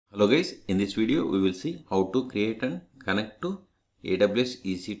Hello guys, in this video we will see how to create and connect to AWS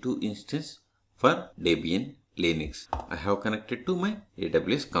EC2 instance for Debian Linux. I have connected to my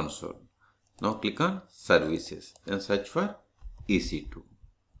AWS console. Now click on services and search for EC2.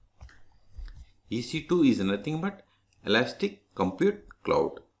 EC2 is nothing but Elastic Compute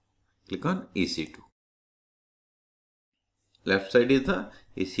Cloud. Click on EC2. Left side is the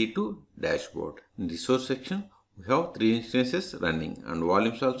EC2 dashboard. In resource section, we have 3 instances running and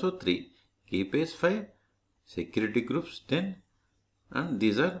volumes also 3. Key pairs 5, security groups 10, and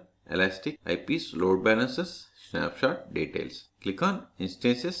these are elastic IPs, load balancers, snapshot details. Click on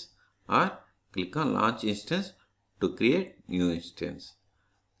instances or click on launch instance to create new instance.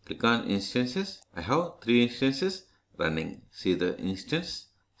 Click on instances. I have 3 instances running. See the instance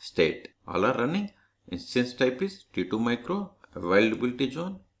state. All are running. Instance type is T2 micro, availability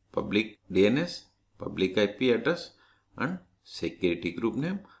zone, public DNS, public IP address, and security group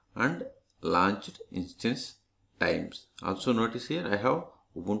name, and launched instance times. Also notice here I have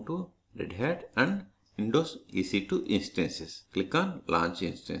Ubuntu, Red Hat, and Windows EC2 instances. Click on launch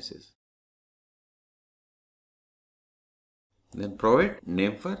instances. Then provide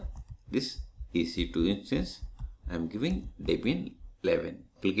name for this EC2 instance. I am giving Debian 11.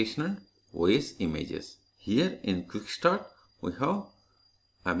 Application and OS images. Here in quick start we have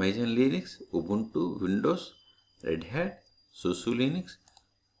Amazon Linux, Ubuntu, Windows, Red Hat, SUSE Linux,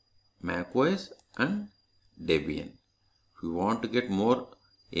 Mac OS, and Debian. If you want to get more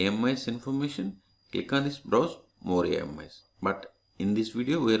AMIs information, click on this browse more AMIs. But in this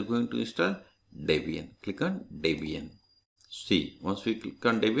video we are going to install Debian. Click on Debian. See, once we click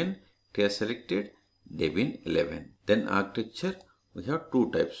on Debian, it has selected Debian 11. Then architecture, we have 2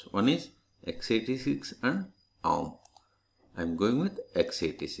 types. One is x86 and ARM. I am going with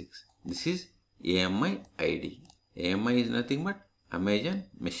x86. This is AMI ID. AMI is nothing but Amazon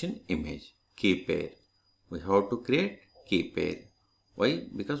Machine Image. Key pair. We have to create key pair. Why?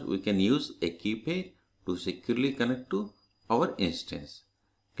 Because we can use a key pair to securely connect to our instance.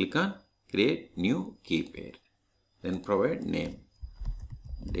 Click on create new key pair. Then provide name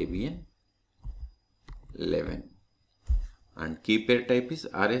Debian 11. And key pair type is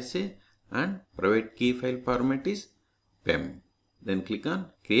RSA and private key file format is PEM. Then click on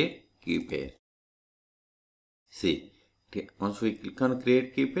create key pair. See, once we click on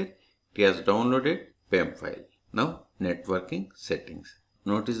create key pair, it has downloaded PEM file. Now networking settings.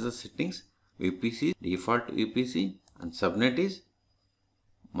 Notice the settings. VPC default VPC and subnet is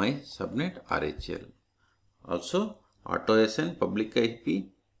my subnet RHL. Also auto SN public IP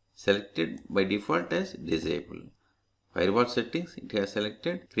selected by default as disabled. Firewall settings, it has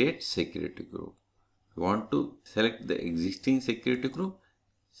selected create security group. If you want to select the existing security group,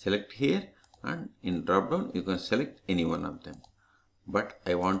 select here, and in drop down you can select any one of them. But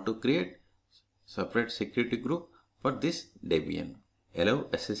I want to create separate security group for this Debian. Allow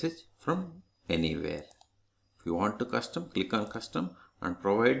SSH from anywhere. If you want to custom, click on custom and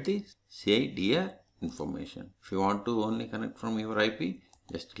provide the CIDR information. If you want to only connect from your IP,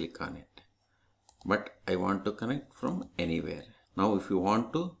 just click on it. But I want to connect from anywhere. Now if you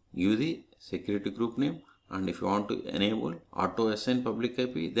want to use the security group name and if you want to enable auto SN public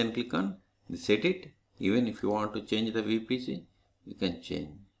IP, then click on set it. Even if you want to change the VPC, you can change.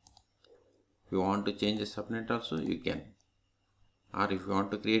 If you want to change the subnet also, you can. Or if you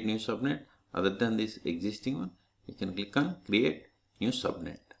want to create new subnet other than this existing one, you can click on create new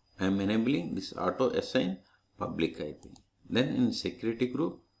subnet. I am enabling this auto assign public IP. Then in security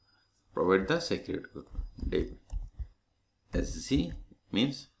group, provide the security group. Debian. SC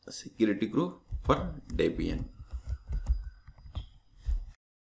means a security group for Debian.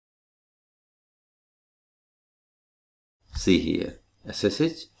 See here,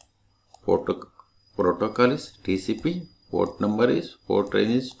 SSH protocol is TCP, port number is, port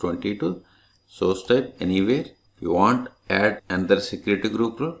range is 22, source type anywhere. If you want add another security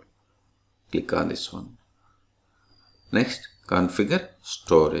group role, click on this one. Next, configure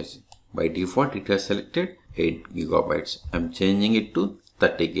storage. By default it has selected 8 GB. I am changing it to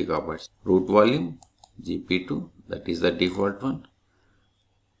 30 GB. Root volume GP2, that is the default one.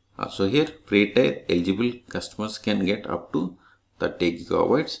 Also here free tier eligible customers can get up to 30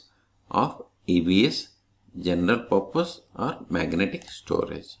 GB of EBS general purpose or magnetic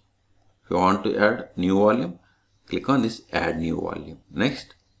storage. If you want to add new volume, click on this add new volume.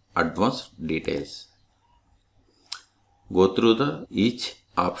 Next, advanced details. Go through the each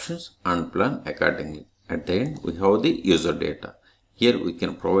options and plan accordingly. At the end we have the user data. Here we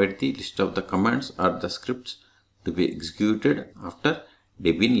can provide the list of the commands or the scripts to be executed after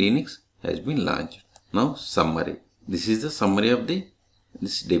Debian Linux has been launched. Now summary. This is the summary of the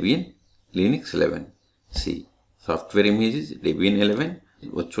this Debian Linux 11. See, software image is Debian 11,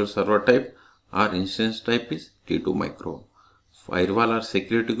 virtual server type or instance type is T2 micro. Firewall or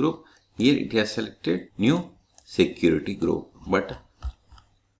security group, here it has selected new security group, but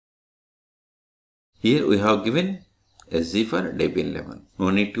here we have given SG for Debian 11. No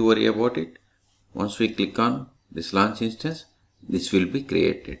need to worry about it. Once we click on this launch instance, this will be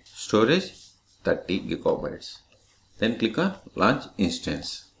created. Storage 30 gigabytes. Then click on launch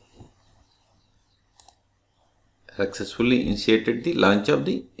instance. Successfully initiated the launch of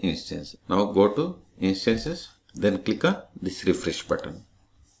the instance. Now go to instances, then click on this refresh button.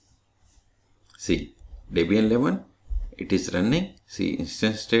 See, Debian 11, it is running. See,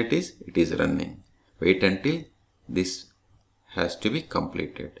 instance state is, it is running. Wait until this has to be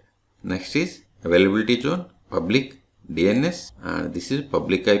completed. Next is availability zone, public DNS, and this is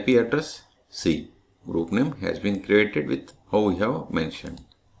public IP address. See, group name has been created with how we have mentioned.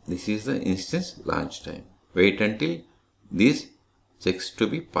 This is the instance launch time. Wait until these checks to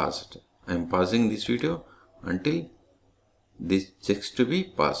be passed. I am pausing this video until this checks to be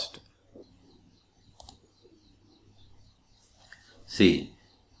passed. See,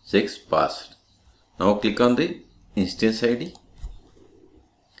 checks passed. Now click on the instance ID.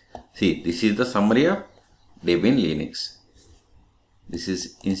 See, this is the summary of Debian Linux. This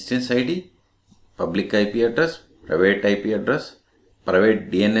is instance ID, public IP address, private IP address,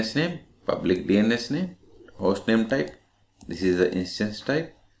 private DNS name, public DNS name, host name type. This is the instance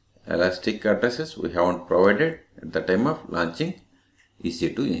type. Elastic addresses we haven't provided at the time of launching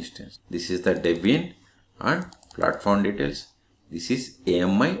EC2 instance. This is the Debian and platform details. This is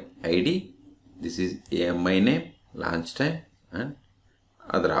AMI ID. This is AMI name, launch time, and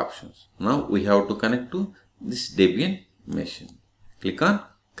other options. Now we have to connect to this Debian machine. Click on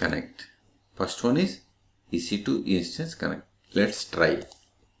connect. First one is EC2 Instance Connect. Let's try.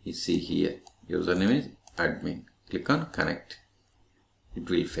 You see here, username is admin. Click on connect. It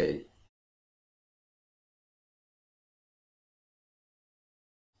will fail.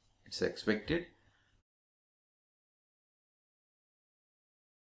 It's expected.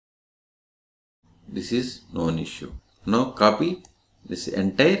 This is known issue. Now copy this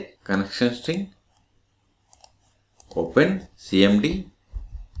entire connection string, open CMD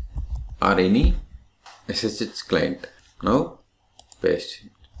or any SSH client. Now paste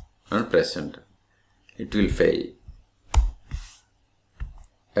it and press enter. It will fail.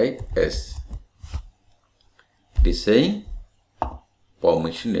 Type S. It is saying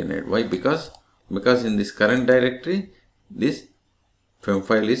permission denied. Why? Because in this current directory this FEM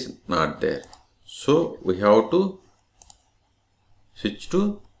file is not there. So we have to switch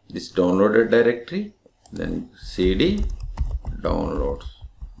to this downloaded directory, then cd downloads.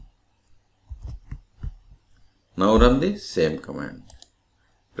 Now run the same command.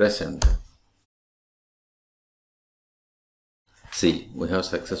 Press enter. See, we have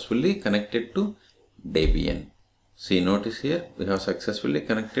successfully connected to Debian. See, notice here we have successfully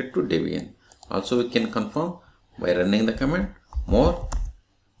connected to Debian. Also we can confirm by running the command more/etc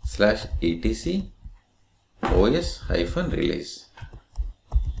os-release.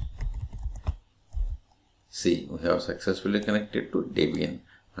 See, we have successfully connected to Debian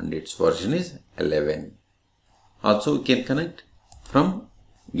and its version is 11. Also we can connect from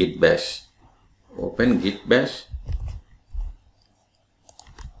git bash. Open git bash,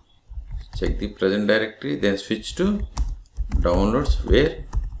 check the present directory, then switch to downloads where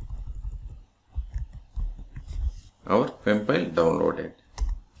our FEM file downloaded.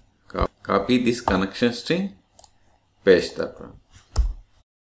 Copy this connection string, paste that one.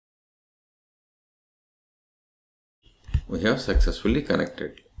 We have successfully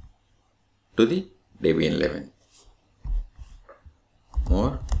connected to the Debian 11.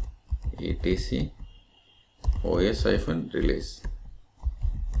 More etc os-release.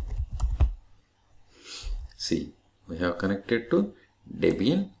 See, we have connected to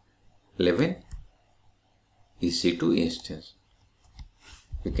Debian 11 EC2 instance.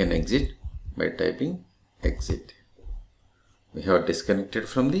 We can exit by typing exit. We have disconnected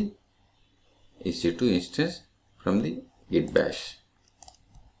from the EC2 instance from the git bash.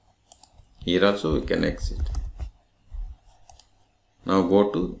 Here also we can exit. Now go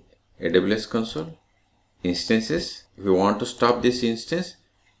to AWS console, instances. If you want to stop this instance,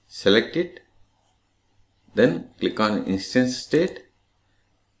 select it. Then click on instance state.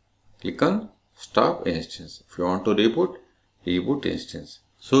 Click on stop instance. If you want to reboot, reboot instance.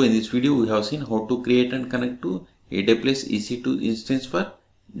 So in this video we have seen how to create and connect to AWS EC2 instance for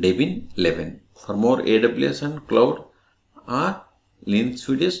Debian 11. For more AWS and cloud or Linux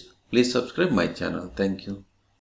videos, please subscribe my channel. Thank you.